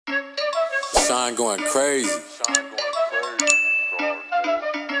Sean going crazy.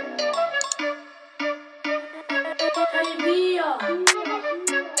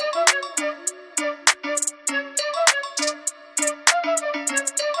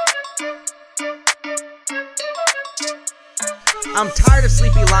 I'm tired of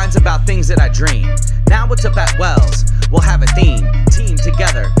sleepy lines about things that I dream. Now what's up at Wells? We'll have a theme, team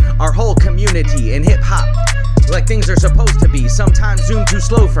together, our whole community in hip-hop. Like things are supposed to be, sometimes Zoom too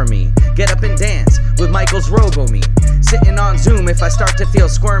slow for me. Get up and dance with Michael's Robome. Sitting on Zoom, if I start to feel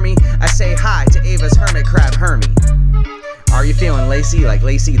squirmy, I say hi to Ava's Hermit crab Hermie. Are you feeling Lacy like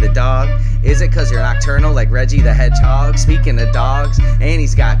Lacy the dog? Is it cause you're nocturnal like Reggie the Hedgehog? Speaking of dogs,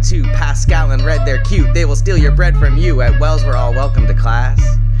 Annie's got two, Pascal and Red, they're cute. They will steal your bread from you. At Wells we're all welcome to class.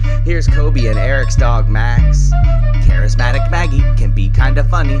 Here's Kobe and Eric's dog Max. Charismatic Maggie can be kinda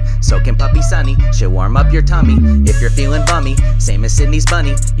funny. So can Puppy Sunny, she'll warm up your tummy. If you're feeling bummy, same as Sydney's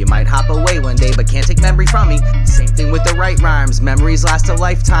bunny. You might hop away one day but can't take memory from me. Same thing with the right rhymes, memories last a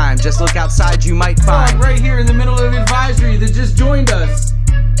lifetime. Just look outside, you might find right here in the middle of advisory that just joined us.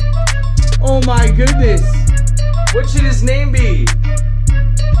 Oh my goodness. What should his name be?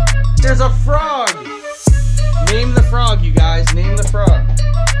 There's a frog. Name the frog, you guys. Name the frog.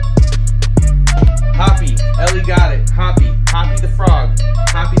 Hoppy. Ellie got it. Hoppy. Hoppy the frog.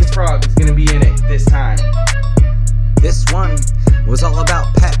 Hoppy the frog is gonna be in it this time. This one was all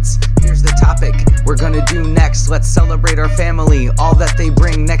about pets. Here's the topic we're gonna do next. Let's celebrate our family, all that they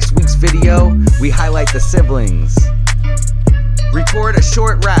bring. Next week's video, we highlight the siblings. Record a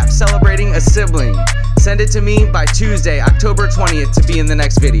short rap celebrating a sibling. Send it to me by Tuesday, October 20th to be in the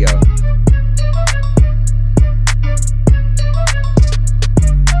next video.